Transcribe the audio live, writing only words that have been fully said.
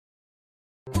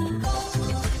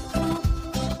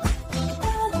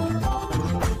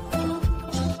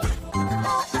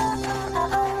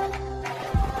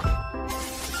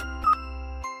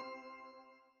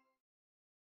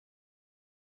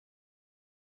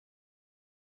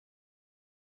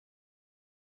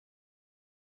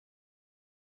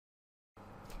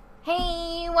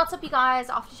Hey, what's up you guys?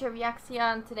 Aftershare Reacts here,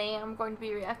 and today I'm going to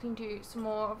be reacting to some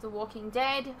more of The Walking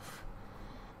Dead.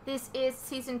 This is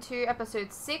season 2,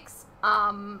 episode 6.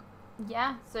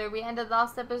 Yeah, so we ended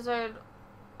last episode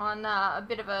on a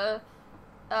bit of a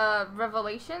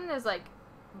revelation. There's like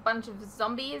a bunch of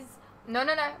zombies. No,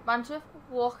 bunch of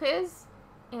walkers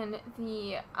in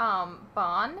the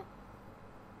barn.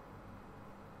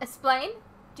 Explain?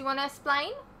 Do you want to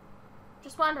explain?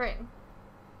 Just wondering.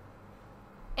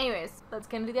 Anyways, let's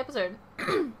get into the episode.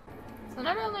 So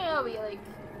not only are we like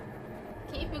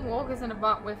keeping walkers in a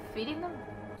barn, we're feeding them.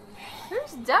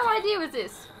 Whose dumb idea was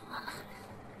this?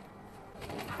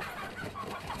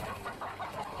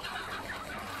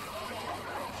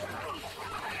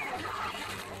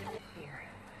 Here,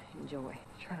 enjoy.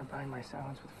 Trying to buy my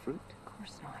silence with fruit? Of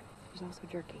course not. There's also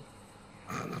jerky.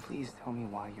 Please tell me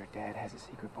why your dad has a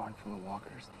secret barn full of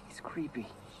walkers. He's creepy.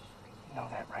 You know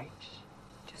that, right?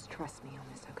 Just trust me on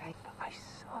this, okay? But I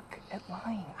suck at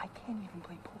lying. I can't even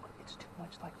play poker. It's too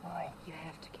much like lying. You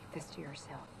have to keep this to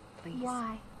yourself, please.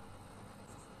 Why?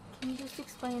 Can you just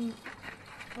explain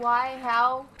why,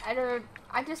 how?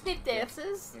 I just need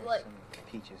dances. Here's Like some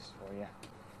peaches for you.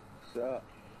 What's up?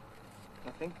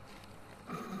 Nothing?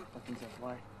 Nothing's up.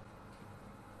 Why?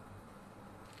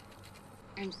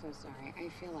 I'm so sorry. I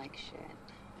feel like shit.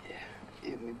 Yeah,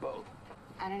 you and me both.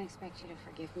 I don't expect you to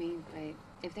forgive me, but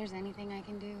if there's anything I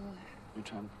can do... You're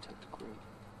trying to protect the crew.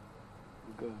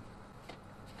 We're good.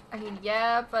 I mean,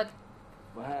 yeah, but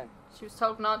Well, hey, she was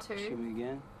told not to. shoot me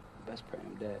again. Best pray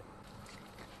I'm dead.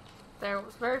 There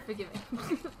was very forgiving.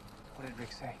 What did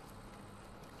Rick say?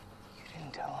 You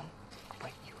didn't tell him, but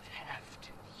you have to.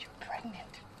 You're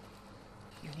pregnant.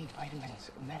 You need vitamins,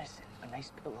 medicine, a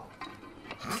nice pillow.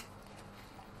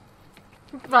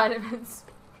 Vitamins.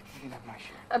 You can have my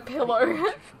share. A pillow. Eat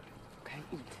your food, okay?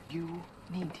 Eat. You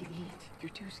need to eat. You're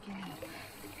too skinny.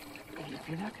 And if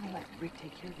you're not gonna let Rick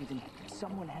take care of you, then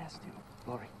someone has to.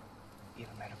 Lori, you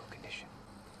have a medical condition.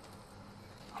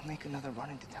 I'll make another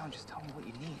run into town. Just tell me what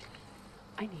you need.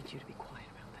 I need you to be quiet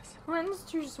about this. When's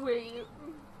too sweet?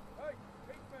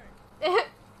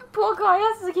 Poor guy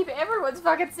has to keep everyone's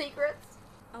fucking secrets.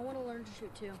 I want to learn to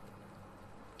shoot too.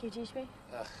 Can you teach me?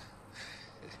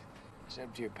 It's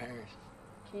up to your parents.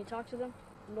 Can you talk to them?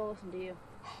 They'll listen to you.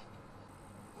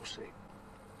 We'll see.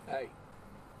 Hey.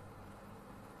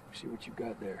 See what you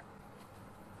got there.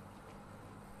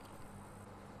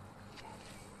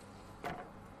 How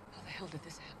the hell did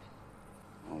this happen?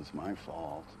 Well, it's my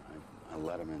fault. I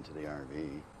let him into the RV.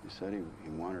 He said he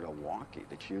wanted a walkie.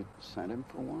 Did you send him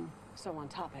for one? So on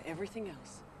top of everything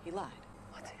else, he lied.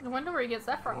 No wonder where he gets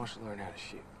that He from. wants to learn how to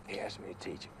shoot. He asked me to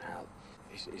teach him how.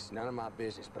 It's none of my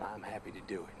business, but I'm happy to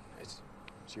do it. It's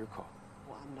your call.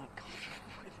 Well, I'm not comfortable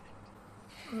with it.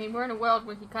 I mean, we're in a world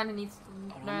where he kind of needs to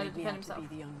Oh, know how to don't make me defend out to himself.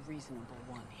 be the unreasonable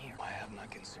one here. I have my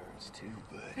concerns too,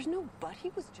 but There's no but. He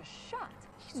was just shot.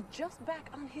 He's just back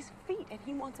on his feet, and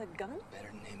he wants a gun? better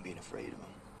than him being afraid of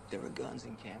him. There are guns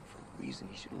in camp for a reason.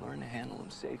 He should learn to handle them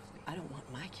safely. I don't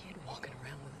want my kid walking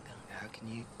around with a gun. How can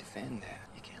you defend that?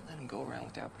 You can't let him go around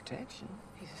without protection.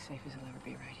 He's as safe as he'll ever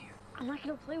be right here. I'm not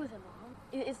gonna play with him, Mom.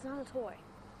 It's not a toy.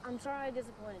 I'm sorry I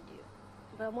disappointed you,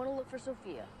 but I want to look for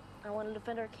Sophia. I want to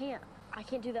defend our camp. I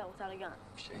can't do that without a gun.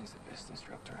 Shane's the best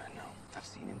instructor I know. I've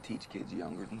seen him teach kids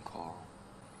younger than Carl.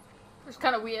 It's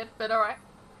kind of weird, but alright.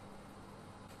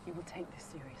 You will take this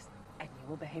seriously, and you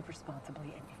will behave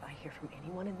responsibly, and if I hear from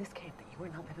anyone in this camp that you are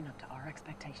not living up to our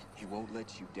expectations... He won't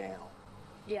let you down.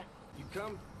 Yeah. You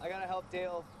come? I gotta help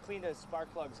Dale clean the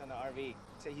spark plugs on the RV.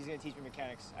 Say he's gonna teach me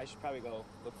mechanics. I should probably go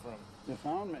look for him. You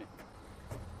found me.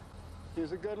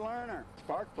 He's a good learner.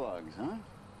 Spark plugs, huh?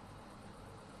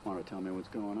 Want to tell me what's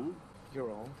going on? You're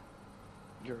old.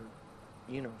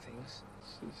 You know things.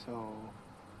 So,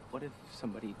 what if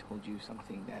somebody told you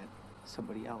something that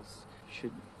somebody else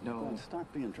should know? Well,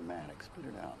 stop being dramatic. Spit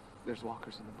it out. There's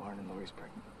walkers in the barn and Lori's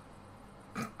pregnant.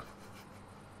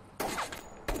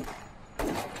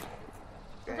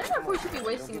 I don't know if we should be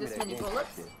wasting this many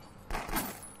bullets.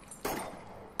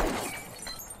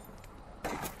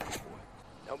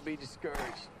 Don't be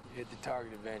discouraged. You hit the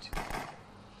target eventually.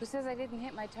 Who says I didn't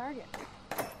hit my target?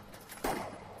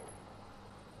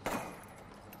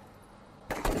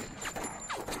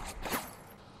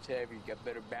 It's heavy. You got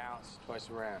better balance twice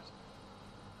around.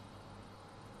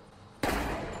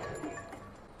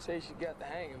 Say she got the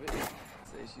hang of it.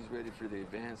 Say she's ready for the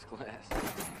advanced class.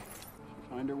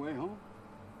 Find her way home?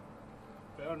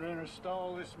 Found her in her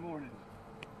stall this morning.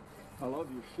 I love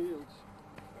your fields.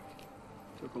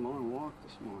 Took a long walk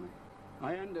this morning.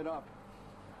 I ended up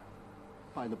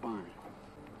by the barn.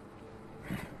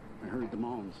 I heard the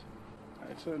moans.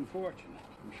 That's unfortunate.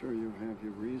 I'm sure you have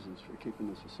your reasons for keeping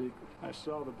this a secret. I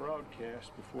saw the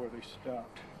broadcast before they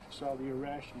stopped. Saw the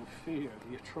irrational fear,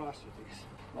 the atrocities,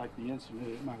 like the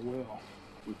incident at my well.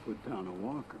 We put down a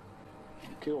walker.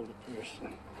 You killed a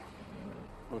person.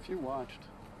 Well, if you watched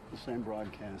the same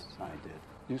broadcasts I did,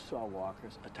 you saw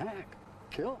walkers attack,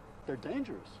 kill. They're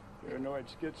dangerous. Paranoid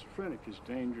schizophrenic is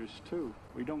dangerous, too.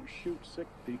 We don't shoot sick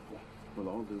people. With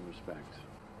all due respect,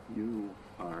 you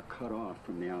are cut off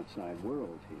from the outside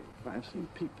world here. I've seen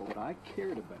people that I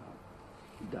cared about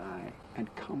die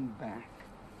and come back,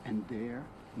 and they're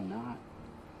not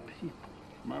people.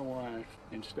 My wife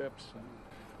and stepson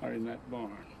are in that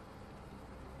barn.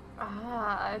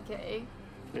 Ah, okay.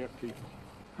 They're people.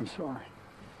 I'm sorry.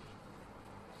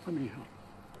 Let me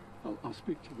help. I'll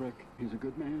speak to Rick. He's a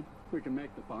good man. We can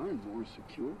make the barn more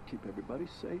secure, keep everybody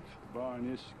safe. The barn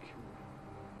is secure.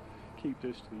 Keep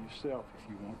this to yourself if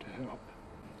you want to help.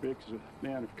 Rick's a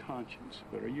man of conscience,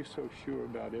 but are you so sure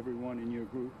about everyone in your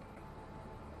group?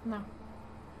 No.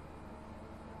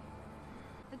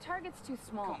 The target's too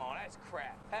small. Come on, that's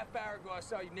crap. Half hour ago, I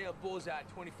saw you nail bullseye at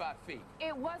 25 feet.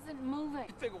 It wasn't moving.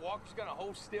 You think a walker's gonna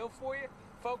hold still for you?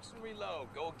 Focus and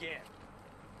reload. Go again.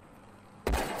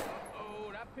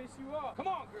 Oh, that pissed you off. Come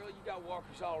on, girl. You got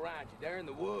walkers all around you. They're in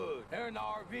the woods. They're in the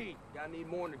RV. Gotta need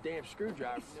more than a damn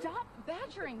screwdriver. Stop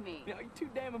badgering me. You know, you're too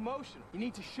damn emotional. You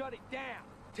need to shut it down.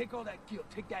 Take all that guilt.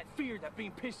 Take that fear, that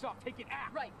being pissed off. Take it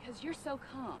out. Right, because you're so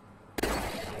calm.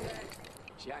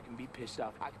 See, I can be pissed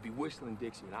off. I could be whistling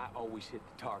Dixie, and I always hit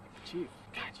the target. But you,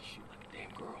 God, you shoot like a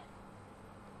damn girl.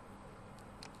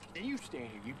 Then you stand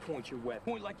here, you point your weapon.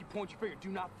 Point like you point your finger. Do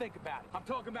not think about it. I'm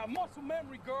talking about muscle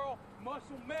memory, girl.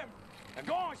 Muscle memory. Now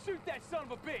go on, shoot that son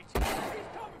of a bitch. He's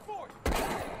coming for you. 9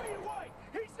 feet away.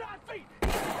 He's 9 feet.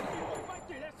 He's 9 feet away right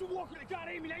there. That's the walker that got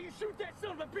Amy. Now you shoot that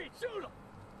son of a bitch. Shoot him.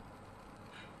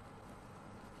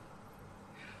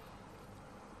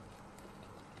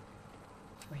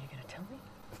 Were you gonna tell me?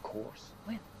 Of course.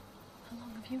 When? How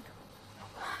long have you known?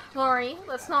 Lori,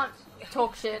 let's not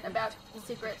talk shit about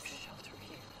secrets. Shelter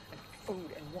here, and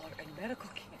food and water and medical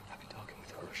care. I've been talking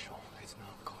with Herschel. It's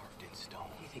not carved in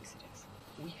stone. He thinks it is.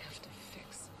 We have to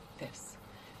fix this.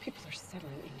 People are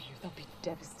settling in here. They'll be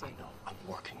devastated. I know. I'm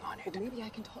working on it. But maybe I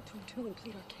can talk to him too and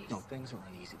plead our case. No, things are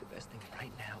uneasy. The best thing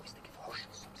right now is to give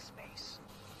Herschel some space.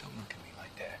 Don't look at me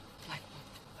like that. Like what?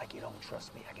 Like you don't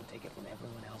trust me. I can take it from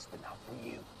everyone else, but not from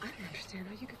you. I don't understand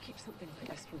how you could keep something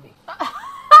like this from me. I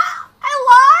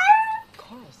lied!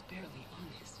 Carl's barely on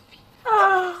his feet.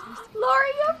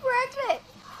 Lori, you're pregnant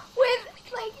with,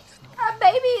 like, a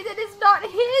baby that is not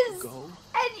his. Go.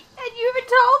 And you even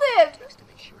told him. Just to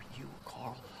make sure you,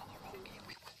 Carl, are okay.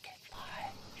 We will get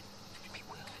by. We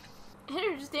will. I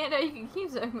don't understand how you can keep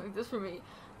something like this from me.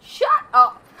 Shut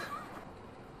up!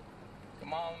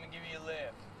 Come on, let me give you a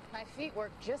lift. My feet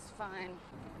work just fine.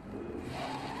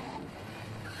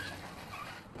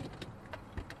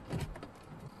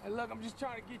 Hey, look, I'm just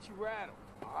trying to get you rattled.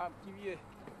 I'll give you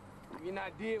an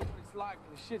idea of what it's like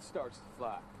when the shit starts to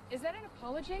fly. Is that an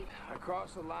apology? I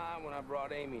crossed the line when I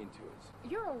brought Amy into it.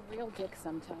 You're a real dick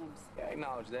sometimes. Yeah, I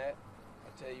acknowledge that.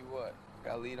 I'll tell you what,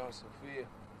 got a lead on Sophia.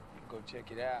 Go check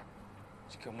it out.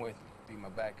 She come with me, be my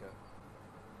backup.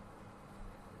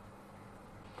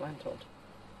 Glenn told.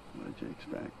 What did you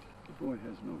expect? The boy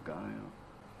has no guile.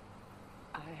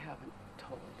 I haven't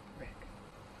told Rick.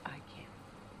 I can't.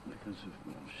 Because of,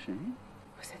 well, shame?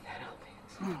 Was it that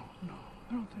obvious? No.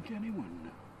 I don't think anyone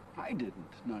knew. I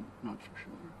didn't. Not for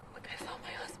sure. Look, I thought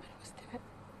my husband was dead.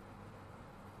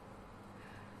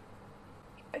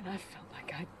 And I felt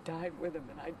like I died with him,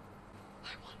 and I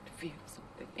wanted to feel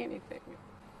something, anything.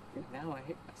 And now I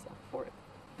hate myself for it.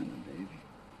 And the baby.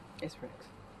 It's Rick's.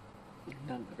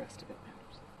 None of the rest of it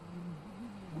matters.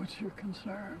 What's your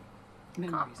concern?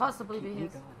 Memories possibly are what keep be me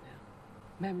his. going now.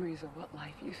 Memories are what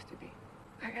life used to be.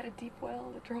 I got a deep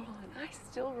well to draw on. I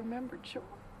still remember joy.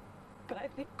 But I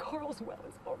think Carl's well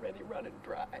is already running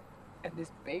dry. And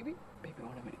this baby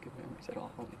won't have any good memories at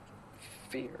all. Only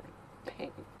fear and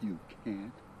pain. You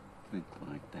can't think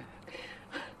like that.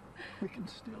 We can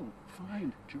still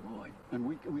find joy. And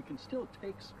we can still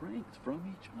take strength from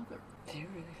each other. Do you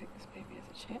really think this baby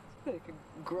has a chance that it could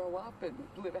grow up and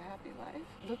live a happy life?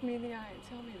 Look me in the eye and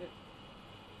tell me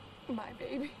that my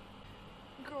baby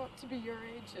grow up to be your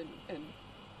age and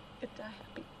die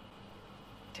happy.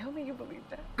 Tell me you believe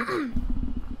that.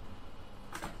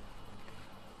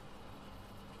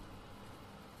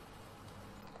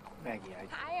 Maggie,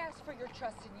 I asked for your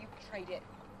trust and you betrayed it.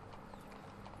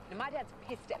 Now my dad's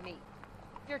pissed at me.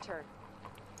 Your turn.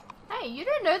 Hey, you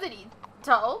don't know that he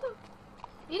told.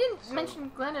 You didn't So,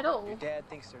 mention Glenn at all. Your dad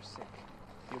thinks they're sick.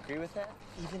 You agree with that?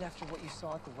 Even after what you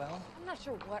saw at the well? I'm not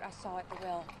sure what I saw at the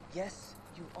well. Yes,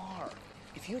 you are.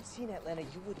 If you had seen Atlanta,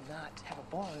 you would not have a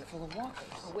barn full of walkers.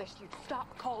 I wish you'd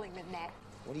stop calling them that.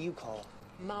 What do you call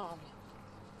Mom.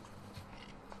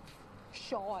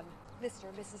 Sean. Mr.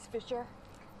 and Mrs. Fisher.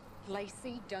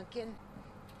 Lacey, Duncan.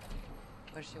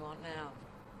 What does she want now?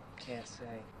 Can't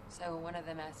say. So one of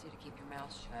them asked you to keep your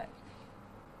mouth shut.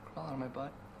 Crawl out of my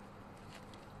butt.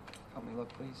 Help me look,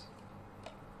 please.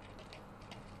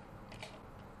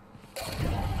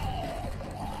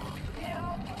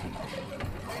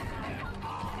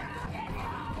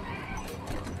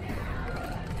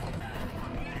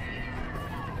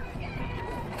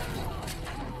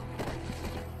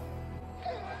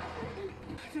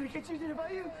 Did I get you? Did I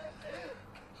bite you?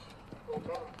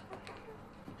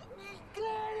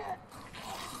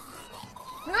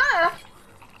 Ah!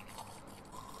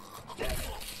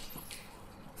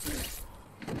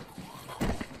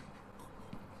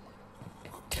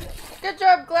 Good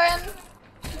job, Glenn.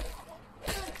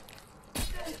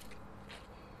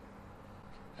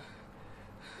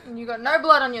 And you got no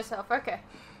blood on yourself. Okay.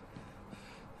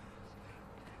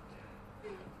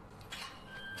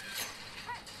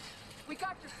 We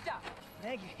got your stuff.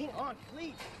 Maggie, hang on,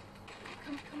 please.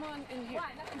 Come on in here.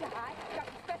 Why, nothing to hide. We got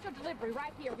your special delivery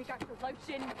right here. We got your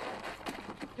lotion,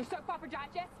 your soap opera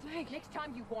digest. Next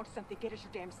time you want something, get us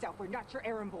your damn self. We're not your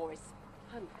errand boys.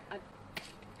 And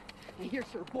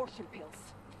here's your abortion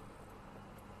pills.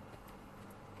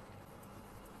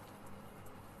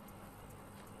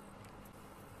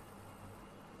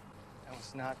 That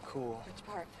was not cool. Which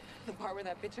part? The part where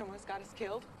that bitch almost got us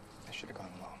killed? I should have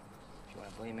gone alone. If you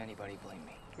want to blame anybody, blame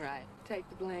me. Right. Take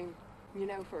the blame. You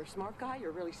know, for a smart guy,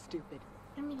 you're really stupid.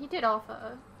 I mean, he did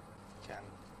offer. Yeah, I'm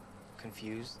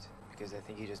confused because I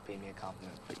think you just paid me a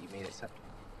compliment, but you made it sound.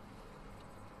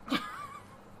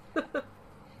 I've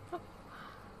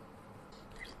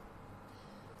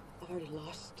already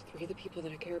lost 3 of the people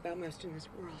that I care about most in this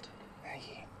world.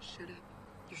 Maggie. Shut up.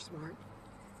 You're smart.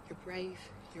 You're brave.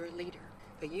 You're a leader.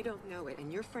 But you don't know it,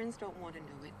 and your friends don't want to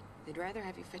know it. They'd rather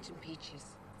have you fetching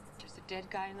peaches. Just a dead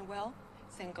guy in the well,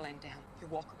 send Glenn down. You're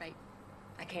walker bait.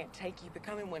 I can't take you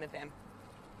becoming one of them.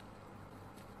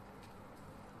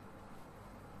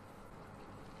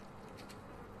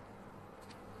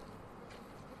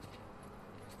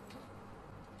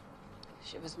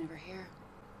 She was never here,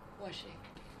 was she?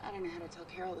 I don't know how to tell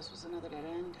Carol this was another dead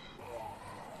end.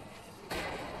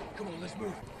 Come on, let's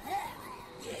move.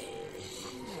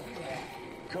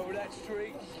 Cover that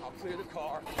street. I'll clear the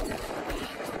car.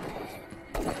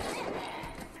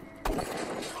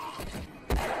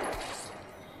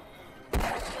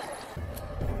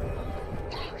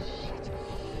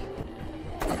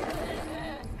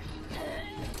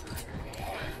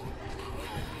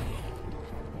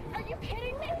 Are you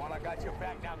kidding me? Come on, I got your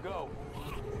back. Now go.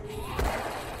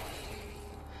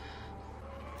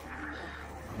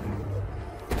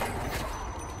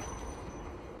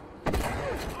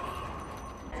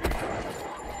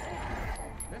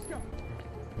 Let's go.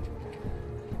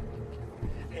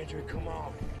 Andrew, come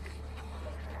on.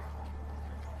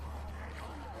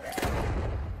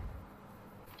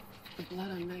 The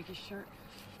blood on Maggie's shirt.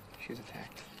 She was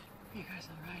attacked. You guys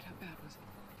all right? How bad was it?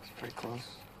 It's pretty close.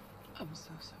 I'm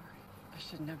so sorry. I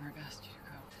should never have asked you to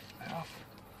go. No,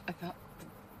 I thought the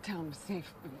town was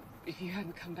safe if you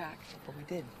hadn't come back. but we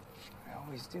did. I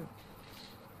always do.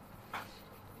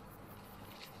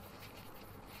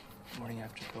 Morning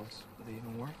after pills. Will they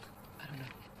even work? I don't know.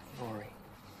 Lori.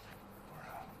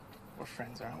 We're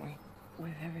friends, aren't we?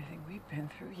 With everything we've been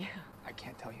through, yeah. I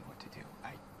can't tell you what to do.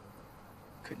 I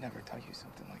could never tell you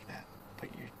something like that. But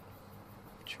your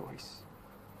choice.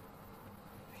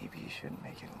 Maybe you shouldn't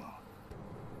make it alone.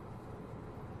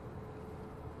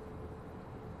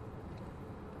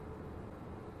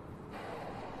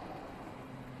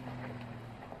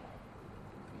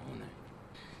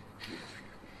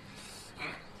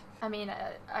 I mean,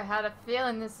 I had a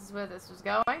feeling this is where this was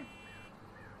going.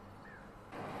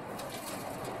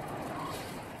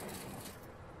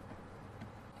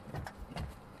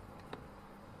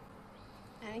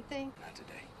 Anything? Not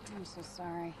today. I'm so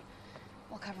sorry.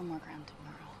 We'll cover more ground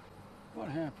tomorrow. What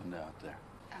happened out there?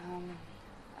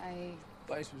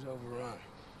 Place was overrun.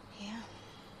 Yeah.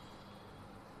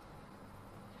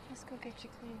 Let's go get you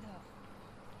cleaned up.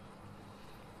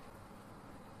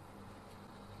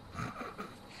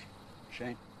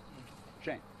 Shane?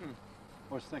 Shane?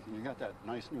 I was thinking, you got that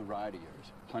nice new ride of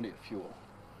yours. Plenty of fuel.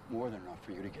 More than enough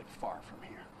for you to get far from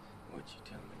here. What, you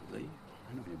tell me to leave?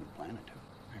 I know you've been planning to.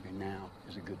 Maybe now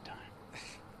is a good time.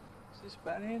 Is this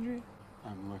about Andrea?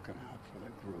 I'm looking out for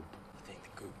the group. You think the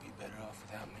group would be better off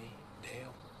without me,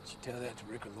 Dale? Did you tell that to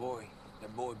Rick or Lori?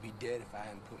 That boy would be dead if I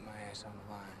hadn't put my ass on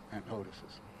the line. And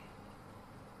Otis's.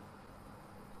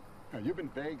 Now, you've been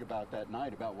vague about that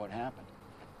night, about what happened.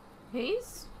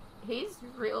 He's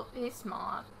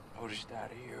smart. Otis died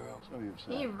a hero. So you've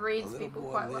said. He reads people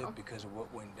quite A little boy well. lived because of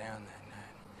what went down that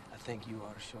night. I think you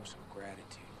ought to show some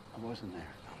gratitude. I wasn't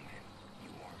there. No, man, you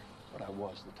weren't. But I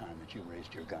was the time that you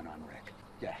raised your gun on Rick.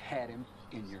 You had him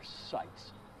in your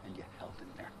sights, and you held him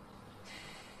there.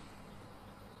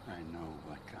 I know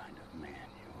what kind of man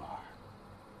you are.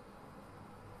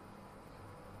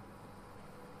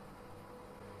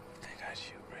 You think I'd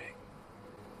shoot Rick?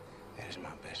 That is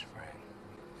my best friend.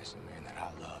 That's the man that I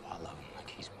love. I love him like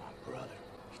he's my brother.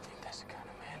 You think that's the kind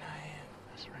of man I am?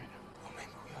 That's right. Well,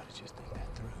 maybe we ought to just think that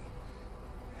through.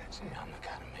 See, I'm the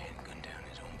kind of man who gunned down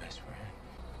his own best friend.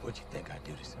 What you think I'd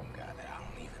do to some guy that I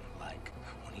don't even like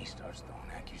when he starts throwing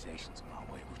accusations my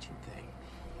way? What you think?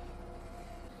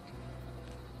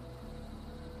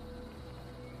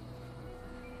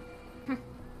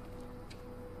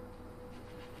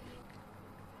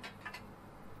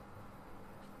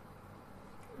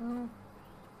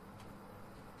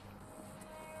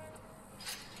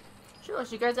 Sure,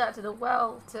 she goes out to the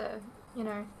well to, you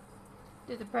know,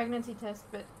 do the pregnancy test,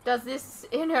 but does this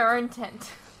in her own tent. Is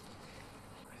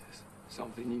this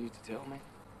something you need to tell me?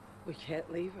 We can't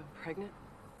leave. I'm pregnant.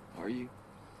 Are you?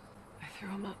 I threw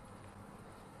him up.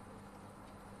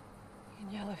 You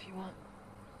can yell if you want.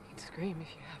 You can scream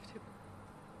if you have to.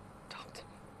 Talk to me.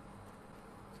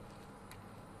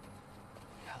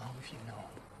 How long have you known?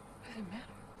 Doesn't matter.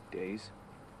 Days?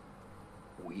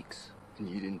 Weeks? And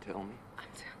you didn't tell me?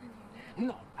 I'm telling you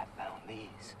now. No, I found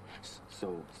these.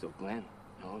 So Glenn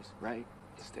knows, right?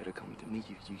 Instead of coming to me,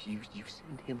 you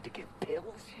send him to get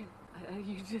pills?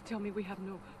 You did tell me we have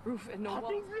no roof and no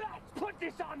walls. Rats put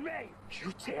this on me!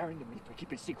 You tearing to me for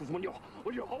keeping secrets when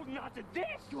you're holding on to this?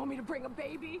 You want me to bring a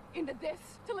baby into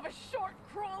this? To live a short,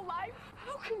 cruel life?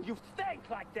 How can you think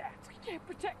like that? We can't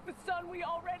protect the son we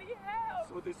already have.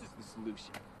 So this is the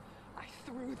solution. I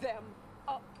threw them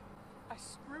up. I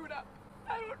screwed up.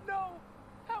 I don't know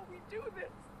how we do this.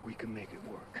 We can make it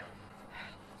work.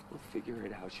 We'll figure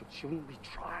it out. Shouldn't we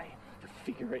try to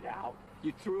figure it out?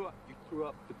 You threw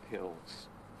up the pills.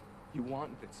 You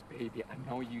want this baby. I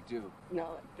know you do.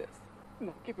 Not like this.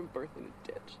 Not giving birth in a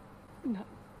ditch. Not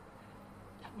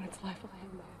when it's life lying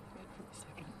by the bed from the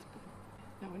second it's born.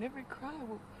 Now, in every cry,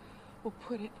 we'll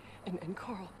put it and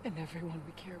Carl and everyone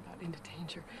we care about into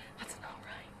danger. That's not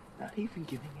right. Not even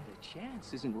giving it a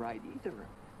chance isn't right either.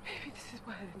 Maybe this is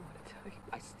why I didn't want to tell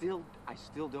you. I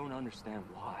still don't understand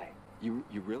why. You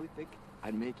really think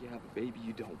I'd make you have a baby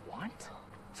you don't want?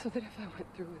 So that if I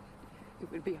went through with it,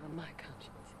 it would be on my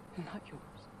conscience and not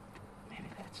yours. Maybe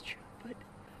that's true, but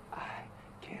I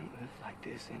can't live like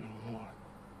this anymore.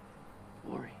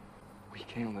 Lori, we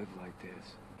can't live like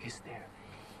this. Is there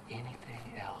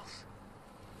anything else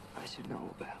I should know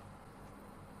about?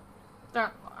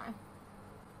 Don't lie.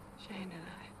 Shane and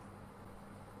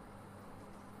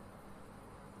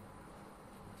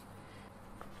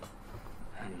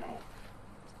I know.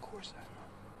 Of course I know.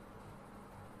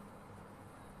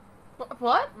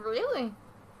 What? Really?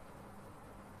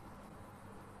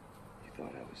 You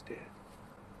thought I was dead.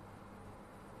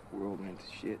 The world went to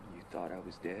shit and you thought I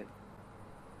was dead.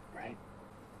 Right?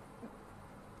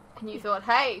 And you thought,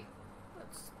 hey,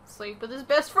 let's sleep with his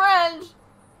best friend.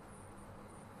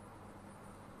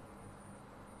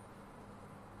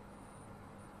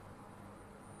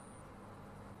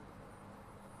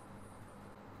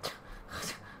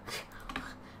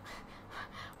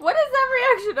 What is that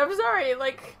reaction? I'm sorry,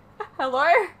 like, hello?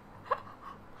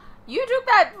 You took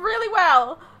that really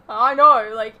well. I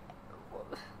know, like,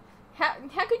 how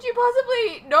could you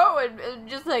possibly know and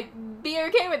just, like, be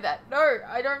okay with that? No,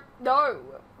 I don't,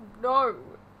 no.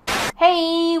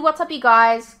 Hey, what's up, you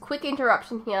guys? Quick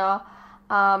interruption here.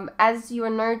 As you are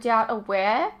no doubt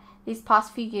aware, these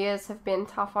past few years have been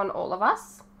tough on all of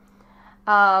us.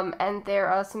 And there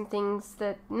are some things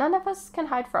that none of us can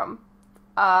hide from.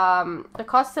 The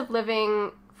cost of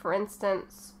living, for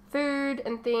instance, food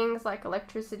and things like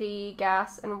electricity,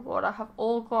 gas, and water have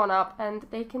all gone up, and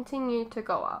they continue to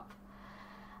go up.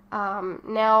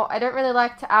 Now, I don't really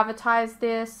like to advertise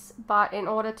this, but in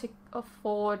order to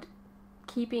afford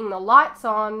keeping the lights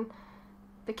on,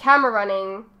 the camera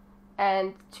running,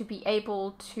 and to be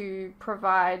able to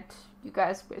provide you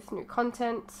guys with new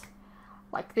content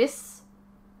like this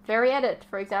very edit,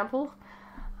 for example,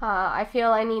 I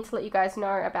feel I need to let you guys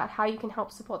know about how you can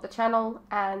help support the channel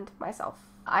and myself.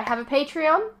 I have a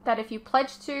Patreon that if you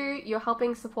pledge to, you're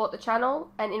helping support the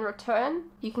channel, and in return,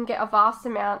 you can get a vast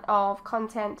amount of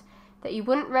content that you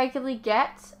wouldn't regularly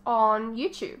get on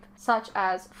YouTube, such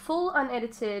as full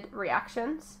unedited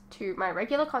reactions to my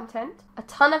regular content, a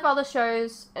ton of other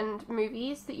shows and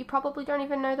movies that you probably don't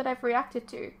even know that I've reacted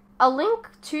to. A link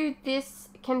to this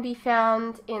can be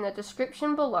found in the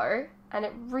description below, and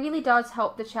it really does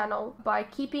help the channel by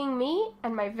keeping me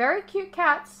and my very cute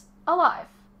cats alive.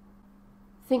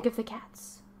 Think of the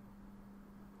cats.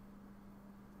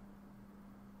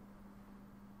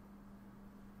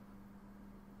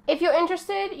 If you're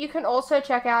interested, you can also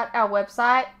check out our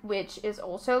website, which is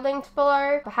also linked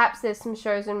below. Perhaps there's some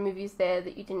shows and movies there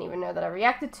that you didn't even know that I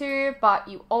reacted to, but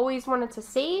you always wanted to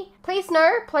see. Please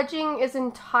know, pledging is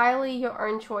entirely your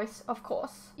own choice, of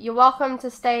course. You're welcome to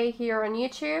stay here on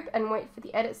YouTube and wait for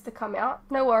the edits to come out.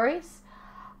 No worries.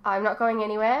 I'm not going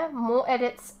anywhere. More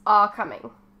edits are coming.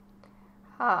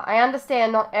 I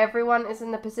understand not everyone is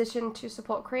in the position to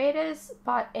support creators,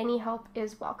 but any help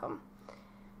is welcome.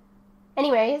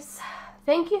 Anyways,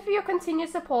 thank you for your continued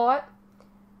support,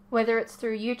 whether it's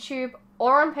through YouTube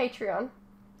or on Patreon.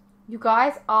 You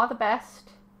guys are the best.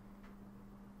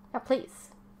 Now please,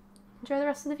 enjoy the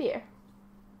rest of the video.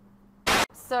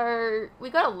 So, we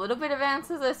got a little bit of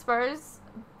answers, I suppose.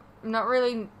 Don't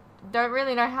really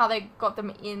know how they got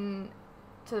them in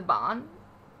to the barn.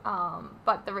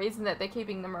 But the reason that they're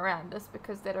keeping them around is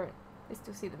because they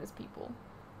still see them as people.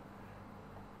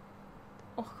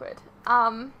 Awkward.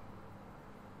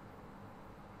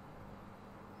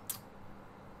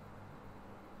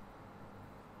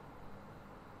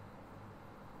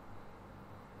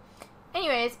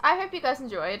 Anyways, I hope you guys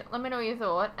enjoyed. Let me know what you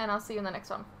thought, and I'll see you in the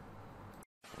next one.